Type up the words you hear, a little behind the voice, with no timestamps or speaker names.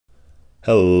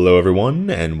Hello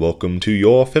everyone, and welcome to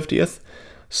your 50th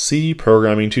C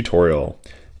programming tutorial.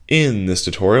 In this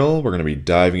tutorial, we're going to be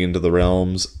diving into the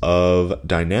realms of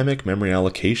dynamic memory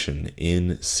allocation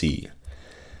in C.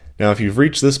 Now, if you've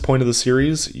reached this point of the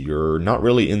series, you're not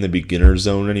really in the beginner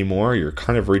zone anymore. You're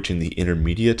kind of reaching the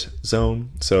intermediate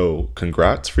zone, so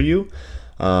congrats for you.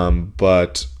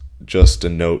 But just a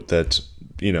note that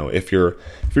if you're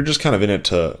just kind of in it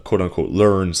to quote unquote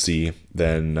learn C,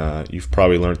 then you've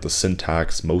probably learned the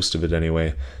syntax, most of it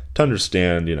anyway, to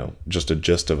understand just a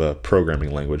gist of a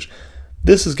programming language.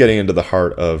 This is getting into the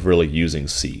heart of really using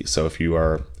C. So if you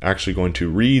are actually going to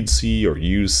read C or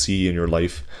use C in your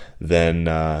life, then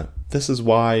this is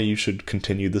why you should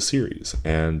continue the series.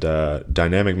 And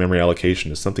dynamic memory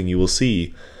allocation is something you will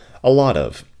see a lot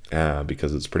of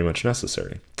because it's pretty much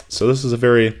necessary. So this is a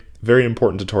very, very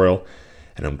important tutorial,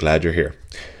 and I'm glad you're here.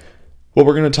 What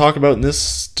we're going to talk about in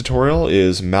this tutorial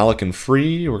is malloc and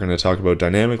free. We're going to talk about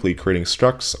dynamically creating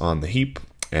structs on the heap,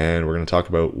 and we're going to talk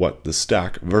about what the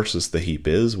stack versus the heap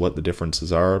is, what the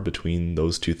differences are between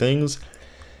those two things,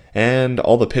 and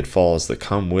all the pitfalls that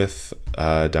come with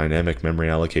dynamic memory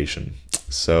allocation.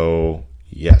 So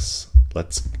yes,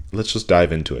 let's just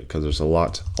dive into it because there's a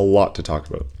lot to talk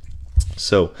about.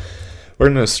 So we're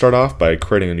going to start off by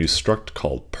creating a new struct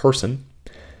called person.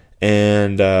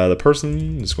 And the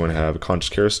person is going to have a conscious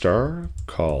char star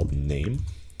called name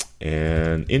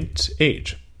and int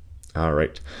age. All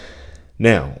right.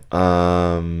 Now,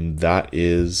 that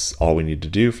is all we need to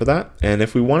do for that. And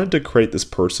if we wanted to create this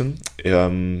person,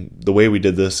 the way we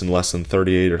did this in lesson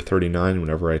 38 or 39,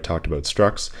 whenever I talked about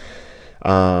structs,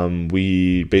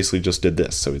 we basically just did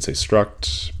this. So we'd say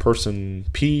struct person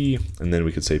p, and then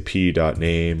we could say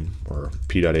p.name or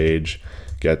p.age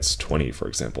gets 20, for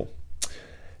example.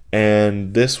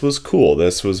 And this was cool.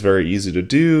 This was very easy to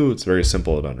do. It's very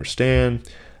simple to understand.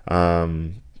 Yeah,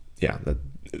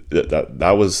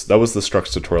 that was the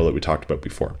structs tutorial that we talked about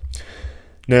before.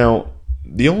 Now,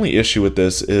 the only issue with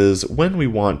this is when we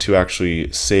want to actually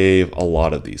save a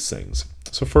lot of these things.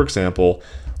 So for example,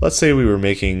 let's say we were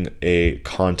making a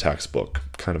contacts book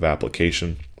kind of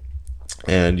application,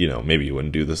 and maybe you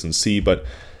wouldn't do this in C, but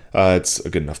it's a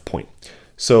good enough point.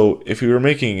 So if we were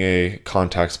making a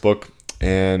contacts book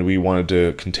and we wanted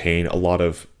to contain a lot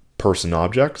of person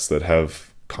objects that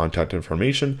have contact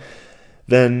information,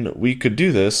 then we could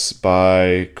do this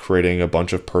by creating a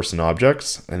bunch of person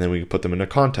objects, and then we could put them in a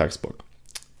contacts book.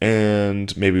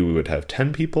 And maybe we would have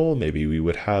 10 people, maybe we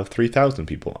would have 3,000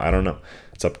 people. I don't know.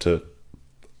 It's up to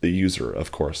the user,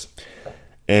 of course.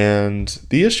 And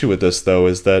the issue with this, though,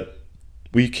 is that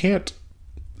we can't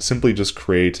simply just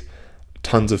create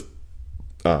tons of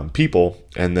people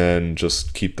and then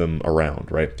just keep them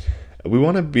around, right? We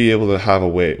want to be able to have a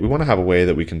way. We want to have a way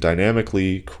that we can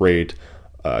dynamically create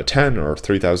 10 or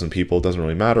 3,000 people. It doesn't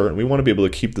really matter, and we want to be able to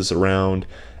keep this around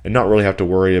and not really have to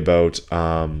worry about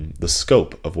the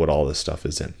scope of what all this stuff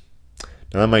is in.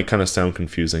 Now that might kind of sound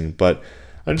confusing, but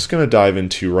I'm just going to dive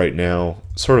into right now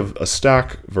sort of a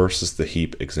stack versus the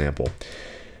heap example.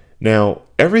 Now,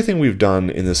 everything we've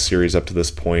done in this series up to this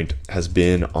point has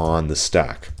been on the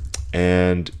stack.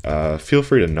 And feel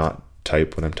free to not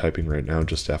type when I'm typing right now,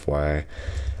 just FYI.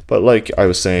 But like I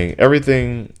was saying,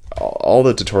 everything, all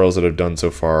the tutorials that I've done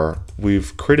so far,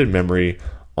 we've created memory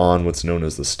on what's known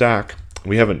as the stack.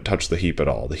 We haven't touched the heap at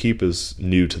all. The heap is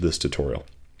new to this tutorial.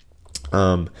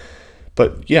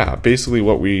 But yeah, basically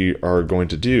what we are going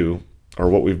to do, or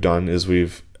what we've done, is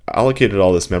we've allocated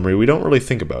all this memory. We don't really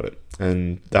think about it.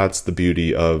 And that's the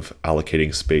beauty of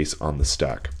allocating space on the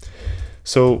stack.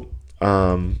 So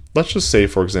let's just say,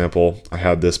 for example, I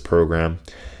had this program,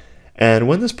 and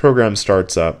when this program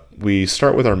starts up, we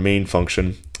start with our main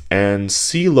function, and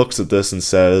C looks at this and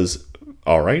says,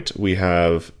 all right, we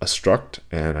have a struct,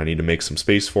 and I need to make some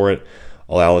space for it.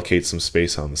 I'll allocate some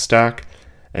space on the stack,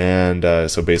 and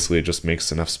so basically it just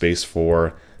makes enough space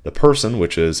for the person,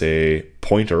 which is a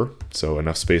pointer, so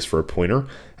enough space for a pointer,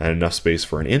 and enough space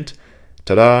for an int.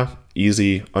 Ta-da,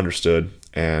 easy, understood,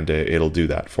 and it'll do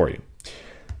that for you.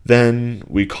 Then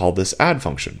we call this add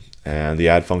function, and the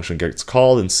add function gets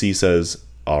called, and C says,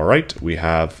 all right, we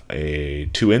have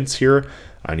two ints here.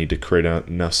 I need to create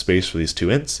enough space for these two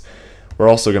ints. We're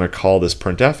also going to call this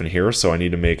printf in here, so I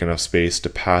need to make enough space to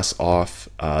pass off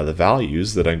the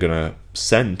values that I'm going to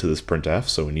send to this printf,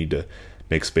 so we need to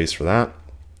make space for that.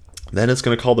 Then it's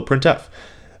going to call the printf.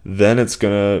 Then it's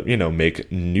going to,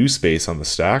 make new space on the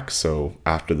stack, so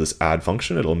after this add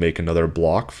function, it'll make another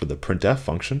block for the printf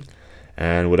function.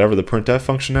 And whatever the printf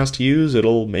function has to use,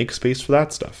 it'll make space for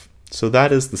that stuff. So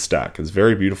that is the stack. It's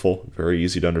very beautiful, very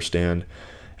easy to understand,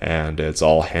 and it's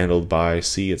all handled by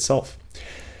C itself.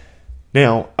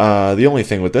 Now, the only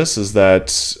thing with this is that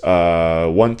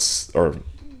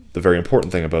the very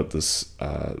important thing about this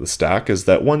the stack is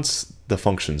that once the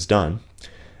function's done,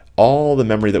 all the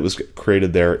memory that was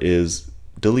created there is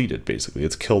deleted, basically.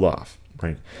 It's killed off,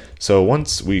 right? So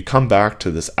once we come back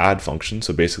to this add function,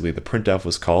 so basically the printf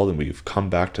was called and we've come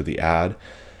back to the add,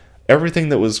 everything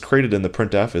that was created in the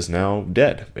printf is now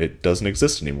dead. It doesn't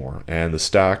exist anymore, and the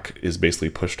stack is basically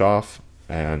pushed off,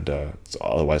 and it's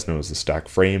otherwise known as the stack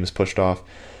frame is pushed off,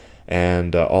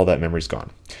 and all that memory's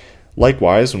gone.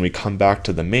 Likewise, when we come back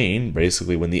to the main,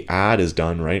 basically when the add is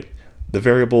done, right, the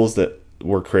variables that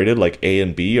were created like a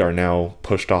and b are now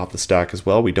pushed off the stack as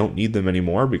well. We don't need them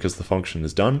anymore because the function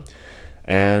is done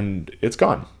and it's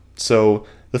gone. So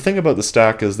the thing about the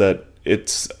stack is that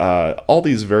it's all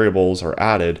these variables are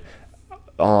added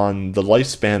on the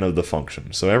lifespan of the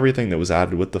function. So everything that was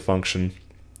added with the function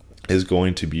is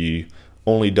going to be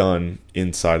only done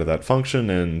inside of that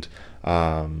function, and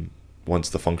once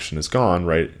the function is gone,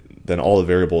 right, then all the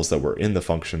variables that were in the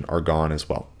function are gone as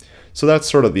well. So that's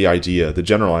sort of the idea, the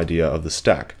general idea of the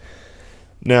stack.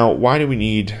 Now, why do we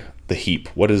need the heap?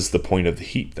 What is the point of the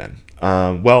heap then?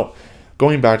 Well,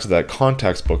 going back to that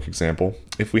context book example,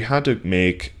 if we had to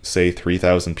make, say,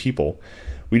 3,000 people,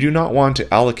 we do not want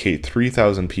to allocate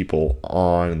 3,000 people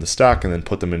on the stack and then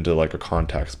put them into like a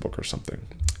context book or something.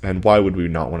 And why would we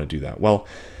not want to do that? Well,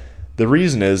 the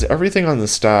reason is everything on the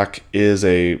stack is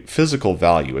a physical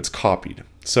value. It's copied.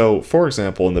 So, for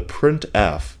example, in the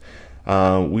printf,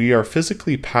 we are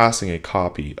physically passing a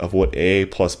copy of what a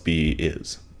plus b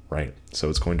is, right? So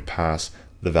it's going to pass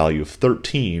the value of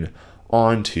 13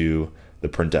 onto the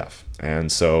printf,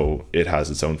 and so it has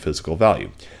its own physical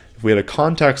value. If we had a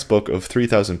context book of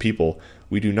 3,000 people,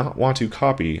 we do not want to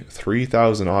copy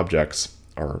 3,000 objects,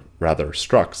 or rather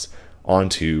structs,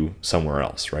 onto somewhere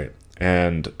else, right?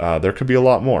 And there could be a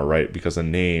lot more, right? Because a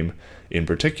name in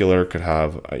particular could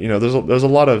have, there's a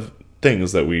lot of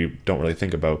things that we don't really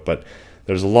think about, but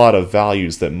there's a lot of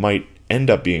values that might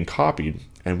end up being copied,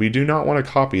 and we do not want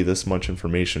to copy this much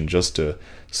information just to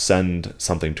send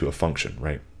something to a function,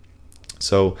 right?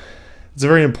 So it's a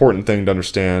very important thing to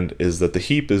understand is that the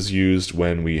heap is used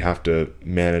when we have to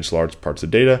manage large parts of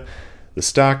data. The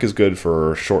stack is good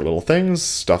for short little things,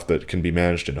 stuff that can be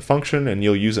managed in a function, and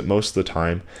you'll use it most of the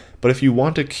time. But if you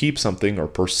want to keep something or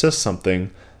persist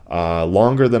something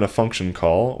longer than a function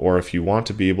call, or if you want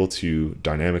to be able to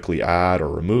dynamically add or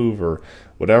remove or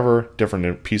whatever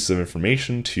different pieces of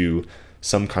information to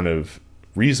some kind of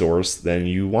resource, then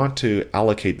you want to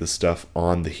allocate this stuff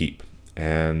on the heap.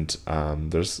 And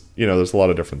there's a lot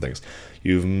of different things.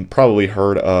 You've probably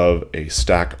heard of a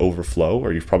Stack Overflow,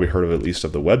 or you've probably heard of at least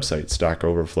of the website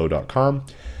stackoverflow.com.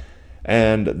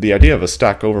 And the idea of a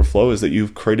Stack Overflow is that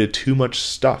you've created too much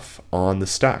stuff on the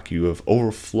stack. You have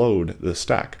overflowed the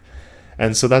stack.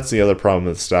 And so that's the other problem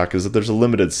with the stack, is that there's a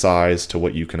limited size to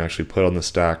what you can actually put on the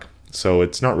stack. So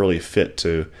it's not really fit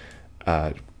to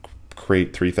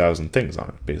create 3,000 things on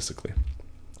it, basically.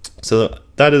 So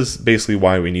that is basically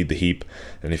why we need the heap.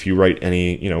 And if you write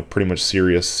any, pretty much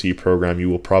serious C program, you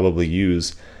will probably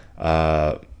use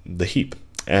the heap.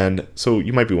 And so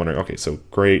you might be wondering, okay, so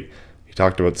great, you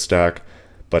talked about the stack,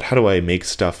 but how do I make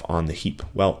stuff on the heap?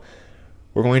 Well,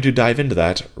 we're going to dive into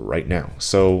that right now.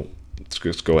 So let's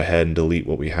just go ahead and delete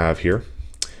what we have here.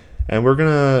 And we're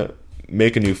going to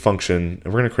make a new function,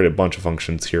 and we're going to create a bunch of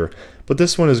functions here. But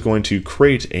this one is going to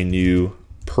create a new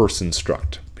person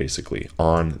struct, basically,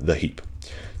 on the heap.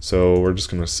 So we're just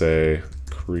going to say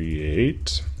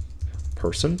create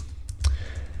person.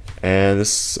 And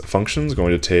this function is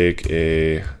going to take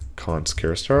a const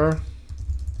char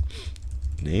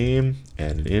name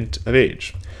and an int of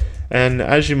age. And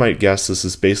as you might guess, this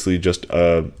is basically just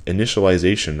a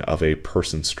initialization of a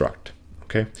person struct.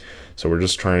 Okay, so we're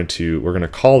going to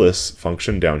call this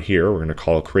function down here. We're going to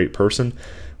call create person.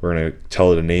 We're going to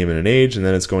tell it a name and an age, and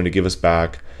then it's going to give us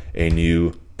back a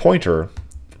new pointer,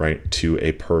 right, to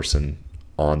a person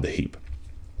on the heap.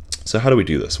 So how do we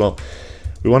do this? Well,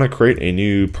 we want to create a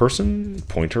new person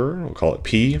pointer. We'll call it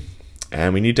P,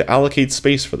 and we need to allocate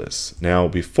space for this. Now,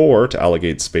 before, to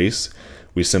allocate space,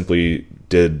 we simply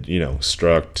did,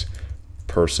 struct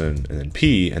person and then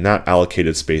P, and that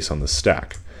allocated space on the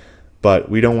stack. But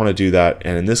we don't want to do that,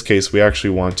 and in this case, we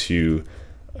actually want to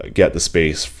get the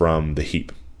space from the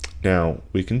heap. Now,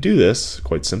 we can do this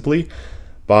quite simply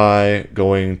by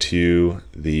going to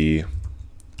the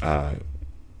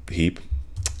heap,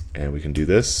 and we can do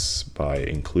this by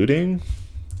including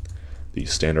the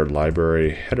standard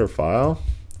library header file,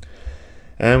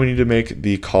 and we need to make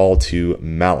the call to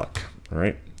malloc. All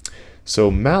right, so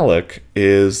malloc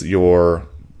is your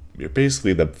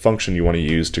basically the function you want to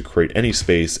use to create any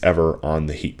space ever on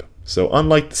the heap. So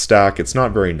unlike the stack, it's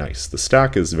not very nice. The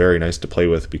stack is very nice to play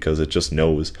with because it just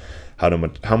knows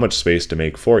how much space to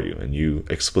make for you, and you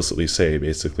explicitly say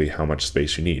basically how much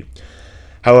space you need.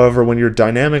 However, when you're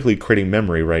dynamically creating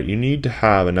memory, right, you need to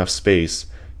have enough space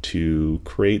to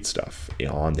create stuff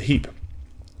on the heap.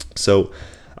 So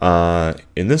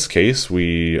in this case,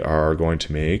 we are going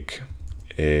to make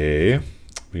we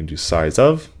can do size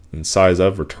of, and size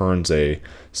of returns a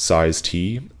size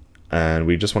t, and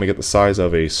we just want to get the size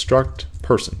of a struct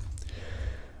person.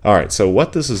 All right, so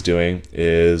what this is doing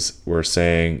is we're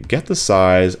saying get the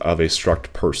size of a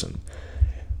struct person.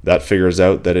 That figures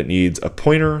out that it needs a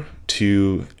pointer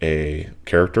to a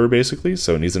character, basically,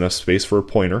 so it needs enough space for a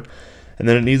pointer, and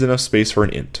then it needs enough space for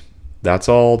an int. That's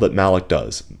all that malloc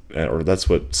does, or that's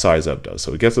what size of does.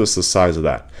 So it gets us the size of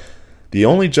that. The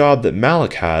only job that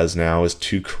malloc has now is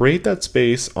to create that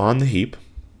space on the heap,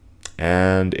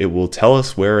 and it will tell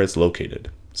us where it's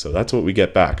located. So that's what we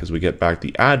get back, is we get back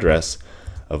the address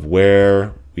of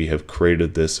where we have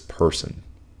created this person.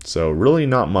 So really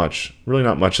not much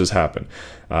has happened.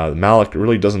 Malloc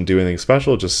really doesn't do anything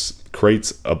special, it just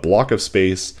creates a block of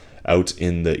space out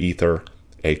in the ether,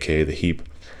 aka the heap.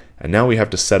 And now we have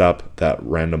to set up that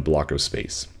random block of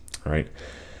space. All right.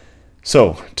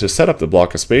 So to set up the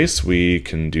block of space, we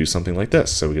can do something like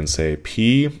this. So we can say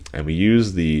p, and we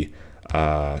use the,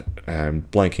 I'm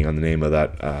blanking on the name of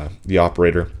that, the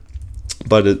operator.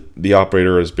 But the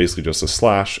operator is basically just a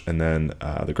slash and then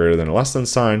the greater than or less than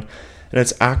sign, and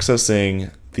it's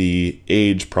accessing the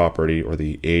age property, or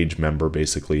the age member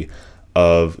basically,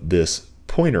 of this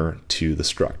pointer to the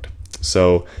struct.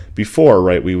 So before,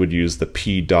 right, we would use the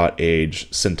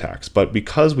p.age syntax, but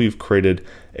because we've created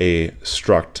a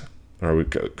struct, or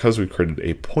because we've created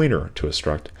a pointer to a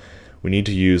struct, we need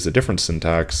to use a different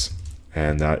syntax,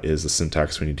 and that is the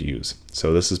syntax we need to use.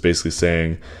 So this is basically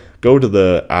saying go to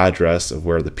the address of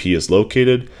where the p is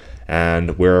located,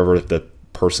 and wherever the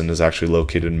person is actually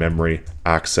located in memory,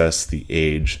 access the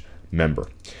age member.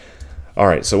 All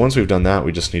right, so once we've done that,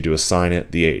 we just need to assign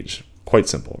it the age. Quite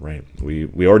simple, right? We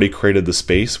already created the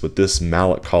space with this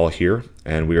malloc call here,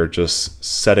 and we are just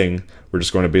setting, we're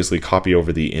just going to basically copy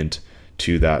over the int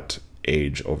to that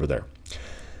age over there.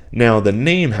 Now the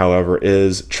name, however,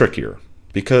 is trickier,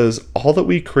 because all that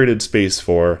we created space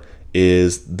for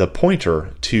is the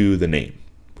pointer to the name.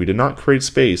 We did not create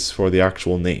space for the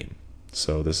actual name.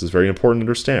 So this is very important to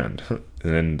understand,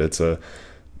 and it's a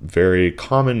very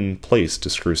common place to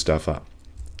screw stuff up.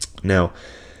 Now,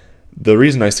 the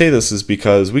reason I say this is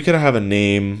because we could have a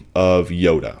name of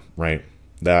Yoda, right?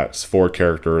 That's 4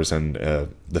 characters, and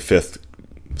the fifth,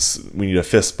 we need a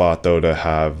fifth spot though to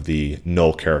have the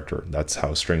null character. That's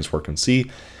how strings work in C.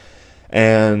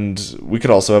 And we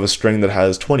could also have a string that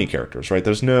has 20 characters, right?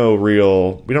 There's no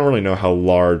real, we don't really know how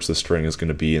large the string is going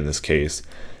to be in this case.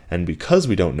 And because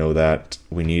we don't know that,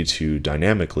 we need to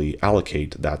dynamically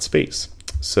allocate that space.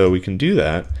 So we can do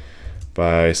that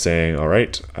by saying, all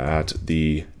right, at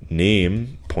the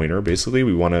name pointer, basically,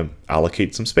 we want to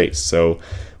allocate some space. So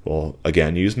we'll,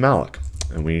 again, use malloc.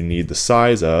 And we need the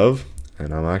size of,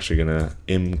 and I'm actually going to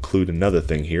include another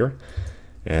thing here.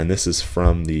 And this is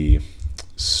from the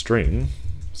string.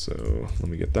 So let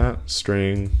me get that,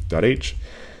 string.h.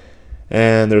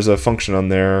 And there's a function on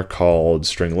there called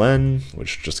string_len,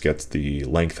 which just gets the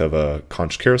length of a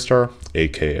const character,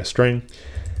 aka a string,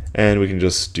 and we can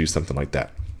just do something like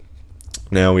that.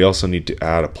 Now we also need to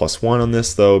add a +1 on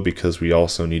this though, because we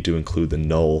also need to include the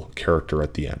null character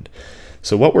at the end.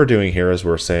 So what we're doing here is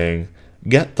we're saying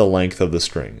get the length of the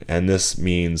string, and this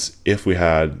means if we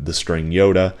had the string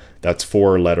Yoda, that's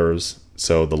 4 letters,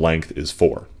 so the length is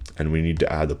 4, and we need to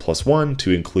add the +1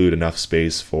 to include enough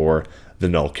space for the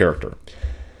null character.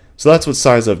 So that's what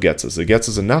size of gets us. It gets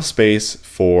us enough space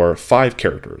for 5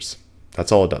 characters.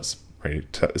 That's all it does, right?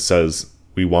 It says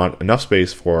we want enough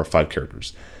space for 5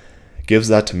 characters. Gives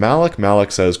that to malloc.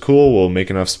 Malloc says, cool, we'll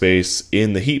make enough space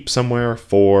in the heap somewhere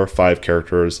for 5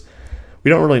 characters.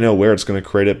 We don't really know where it's going to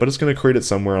create it, but it's going to create it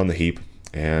somewhere on the heap,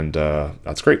 and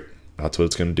that's great. That's what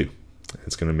it's going to do.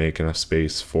 It's going to make enough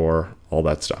space for all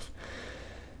that stuff.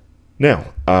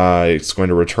 Now, it's going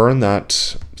to return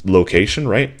that location,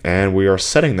 right? And we are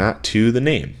setting that to the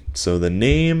name. So the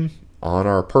name on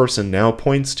our person now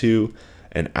points to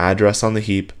an address on the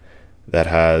heap that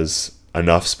has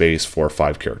enough space for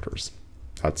 5 characters.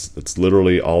 That's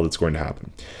literally all that's going to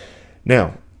happen.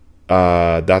 Now,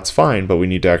 that's fine, but we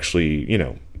need to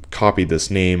actually, copy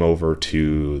this name over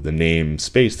to the name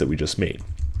space that we just made.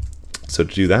 So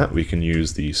to do that, we can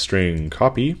use the string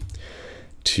copy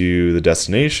to the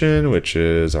destination, which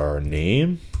is our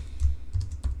name.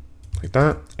 like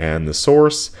that. And the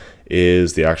source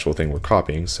is the actual thing we're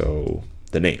copying, so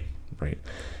the name, right?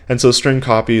 And so string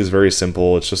copy is very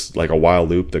simple. It's just like a while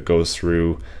loop that goes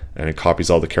through and it copies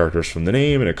all the characters from the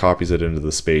name and it copies it into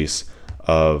the space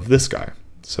of this guy.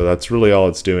 So that's really all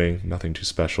it's doing, nothing too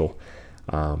special,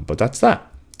 but that's that.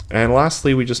 And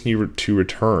lastly, we just need to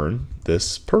return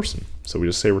this person. So we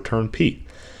just say return P.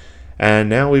 And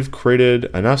now we've created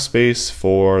enough space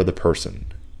for the person.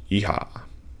 Yeehaw.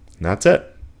 And that's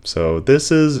it. So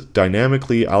this is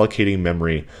dynamically allocating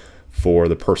memory for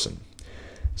the person.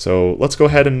 So let's go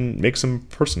ahead and make some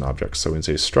person objects. So we can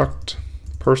say struct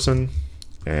person,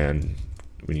 and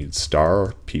we need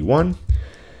star P1,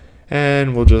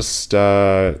 and we'll just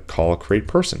call create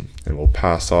person, and we'll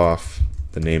pass off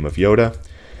the name of Yoda,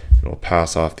 and we'll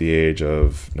pass off the age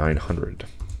of 900.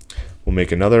 We'll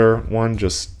make another one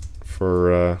just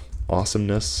for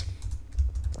awesomeness.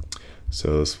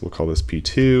 So we'll call this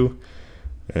P2,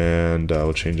 and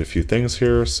we'll change a few things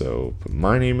here. So put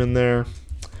my name in there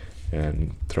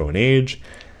and throw an age.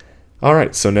 All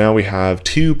right, so now we have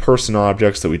two person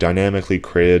objects that we dynamically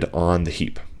created on the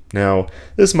heap. Now,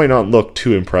 this might not look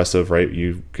too impressive, right?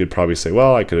 You could probably say,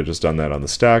 well, I could have just done that on the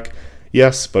stack.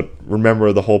 Yes, but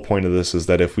remember the whole point of this is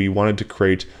that if we wanted to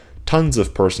create tons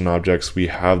of person objects, we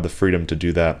have the freedom to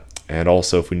do that. And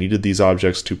also, if we needed these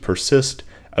objects to persist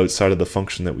outside of the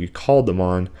function that we called them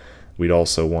on, we'd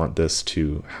also want this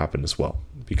to happen as well.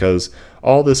 Because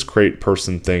all this create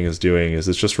person thing is doing is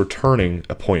it's just returning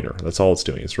a pointer. That's all it's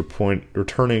doing. It's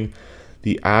returning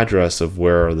the address of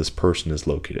where this person is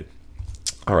located.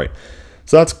 All right,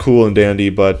 so that's cool and dandy,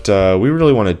 but we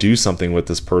really want to do something with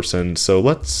this person. So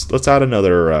let's add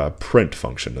another print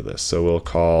function to this. So we'll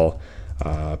call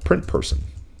print person,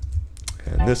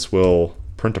 and this will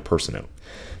print a person out.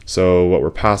 So what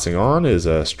we're passing on is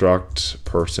a struct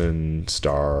person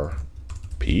star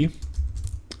P.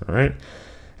 All right.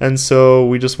 And so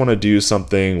we just want to do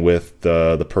something with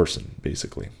the person,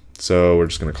 basically. So we're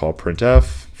just going to call printf,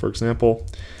 for example,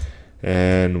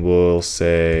 and we'll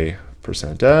say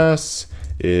 %s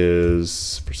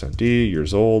is %d,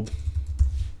 years old,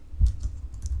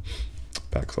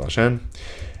 \n,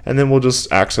 and then we'll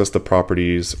just access the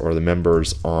properties or the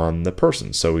members on the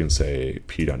person. So we can say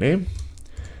p.name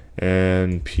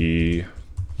and p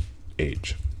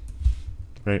age,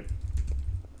 right?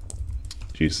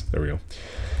 Geez, there we go.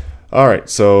 All right,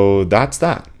 so that's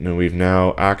that. And we've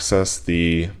now accessed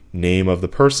the name of the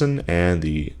person and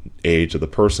the age of the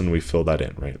person. We fill that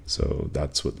in, right? So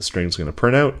that's what the string is going to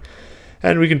print out.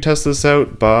 And we can test this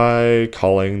out by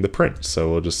calling the print.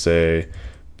 So we'll just say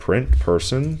print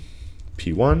person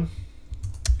P1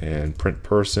 and print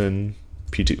person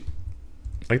P2,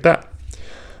 like that.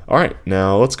 All right,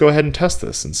 now let's go ahead and test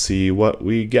this and see what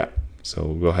we get. So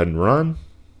we'll go ahead and run.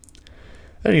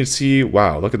 And you can see,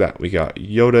 wow, look at that. We got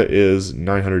Yoda is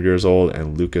 900 years old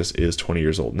and Lucas is 20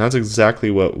 years old. And that's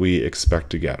exactly what we expect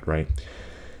to get, right?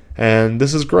 And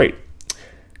this is great.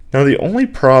 Now, the only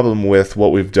problem with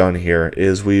what we've done here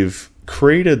is we've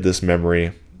created this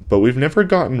memory, but we've never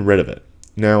gotten rid of it.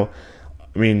 Now,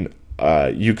 I mean,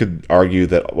 you could argue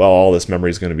that, well, all this memory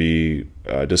is going to be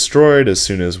destroyed as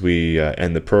soon as we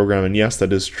end the program. And yes,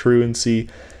 that is true in C.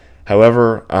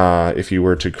 However, if you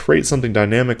were to create something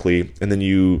dynamically and then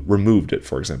you removed it,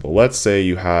 for example, let's say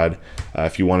you had,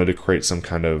 if you wanted to create some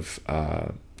kind of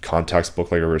context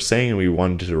book like we were saying, and we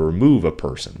wanted to remove a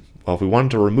person. Well, if we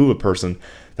wanted to remove a person,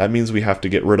 that means we have to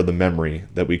get rid of the memory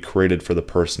that we created for the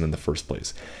person in the first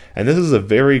place. And this is a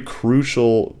very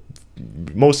crucial,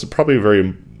 probably a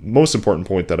very most important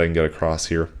point that I can get across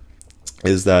here,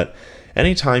 is that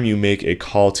anytime you make a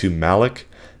call to malloc,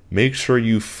 make sure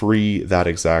you free that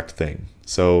exact thing.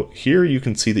 So here you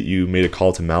can see that you made a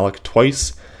call to malloc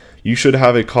twice. You should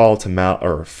have a call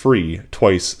to free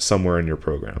twice somewhere in your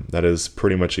program. That is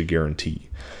pretty much a guarantee.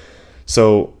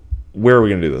 So where are we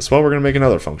going to do this? Well, we're going to make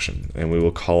another function, and we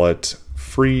will call it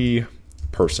free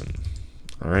person.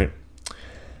 All right.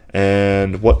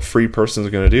 And what free person is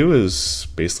going to do is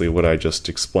basically what I just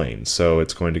explained. So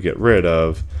it's going to get rid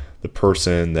of the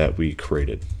person that we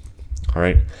created. All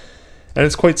right. And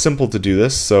it's quite simple to do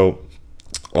this. So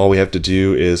all we have to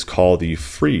do is call the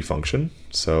free function.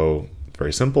 So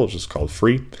very simple, it's just called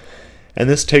free. And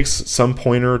this takes some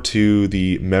pointer to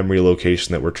the memory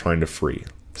location that we're trying to free.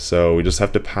 So we just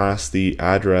have to pass the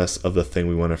address of the thing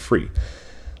we want to free.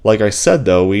 Like I said,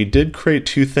 though, we did create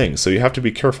two things, so you have to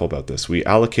be careful about this. We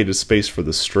allocated space for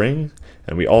the string,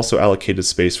 and we also allocated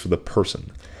space for the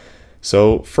person.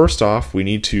 So first off, we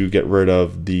need to get rid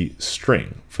of the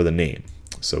string for the name.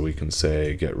 So we can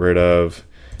say get rid of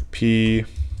P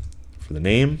for the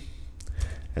name,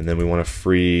 and then we want to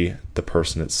free the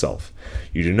person itself.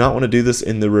 You do not want to do this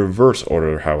in the reverse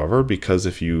order, however, because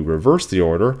if you reverse the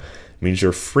order, it means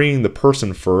you're freeing the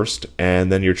person first,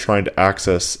 and then you're trying to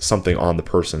access something on the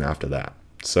person after that.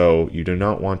 So you do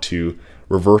not want to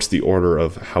reverse the order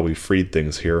of how we freed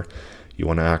things here. You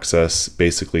want to access,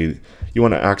 basically, you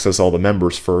want to access all the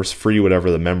members first, free whatever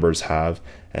the members have,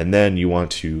 and then you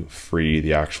want to free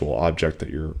the actual object that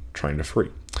you're trying to free.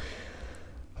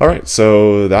 All right,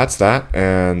 so that's that,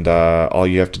 and all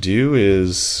you have to do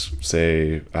is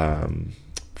say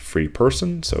free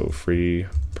person, so free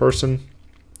person,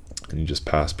 and you just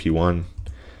pass P1,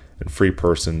 and free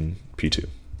person P2.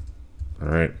 All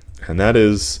right, and that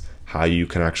is how you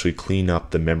can actually clean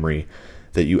up the memory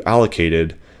that you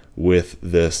allocated with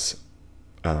this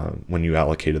when you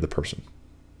allocated the person.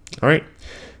 All right,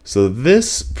 so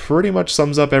this pretty much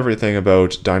sums up everything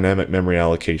about dynamic memory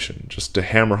allocation. Just to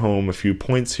hammer home a few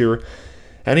points here,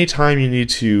 anytime you need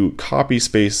to copy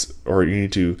space or you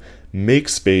need to make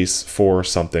space for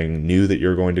something new that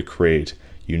you're going to create,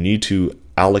 you need to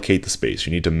allocate the space.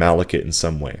 You need to malloc it in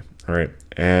some way. All right,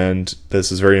 and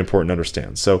this is very important to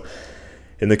understand. So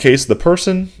in the case of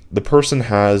the person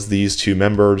has these two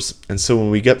members, and so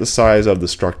when we get the size of the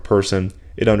struct person,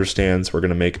 it understands we're going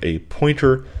to make a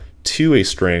pointer to a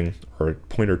string, or a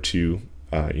pointer to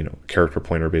character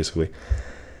pointer basically,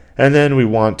 and then we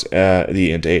want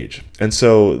the int age. And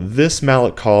so this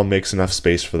malloc call makes enough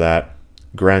space for that.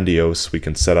 Grandiose, we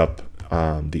can set up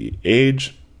the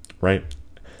age. Right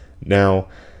now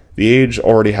the age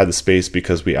already had the space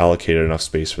because we allocated enough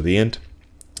space for the int.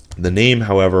 The name,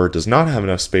 however, does not have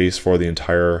enough space for the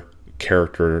entire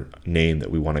character name that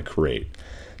we want to create.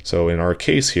 So in our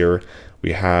case here,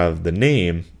 we have the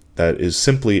name that is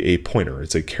simply a pointer.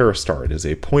 It's a char star. It is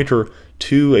a pointer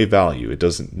to a value. It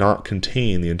does not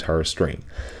contain the entire string.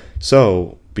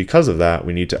 So because of that,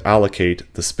 we need to allocate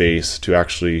the space to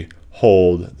actually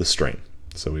hold the string.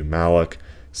 So we malloc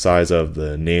size of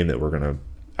the name that we're going to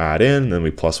add in, then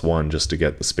we +1 just to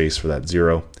get the space for that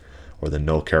 0 or the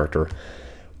null character.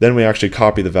 Then we actually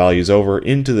copy the values over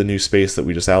into the new space that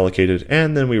we just allocated,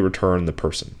 and then we return the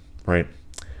person, right?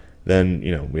 Then,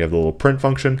 we have the little print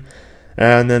function.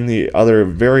 And then the other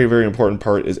very, very important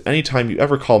part is anytime you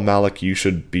ever call malloc, you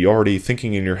should be already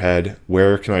thinking in your head,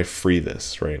 where can I free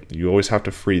this, right? You always have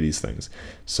to free these things.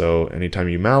 So anytime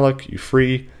you malloc, you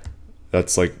free.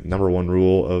 That's like #1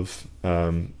 rule of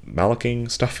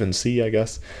mallocing stuff in C, I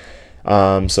guess.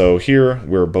 So here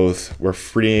we're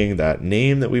freeing that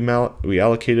name that we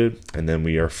allocated, and then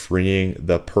we are freeing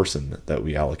the person that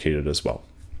we allocated as well.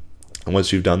 And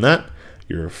once you've done that,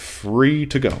 you're free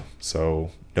to go.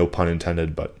 So no pun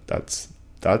intended, but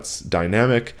that's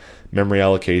dynamic memory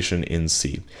allocation in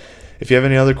C. If you have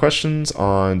any other questions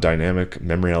on dynamic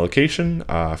memory allocation,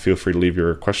 feel free to leave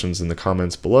your questions in the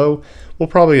comments below. We'll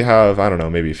probably have, I don't know,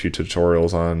 maybe a few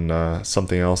tutorials on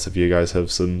something else. If you guys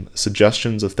have some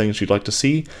suggestions of things you'd like to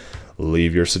see,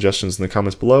 leave your suggestions in the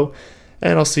comments below,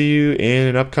 and I'll see you in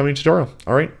an upcoming tutorial.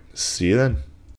 All right, see you then.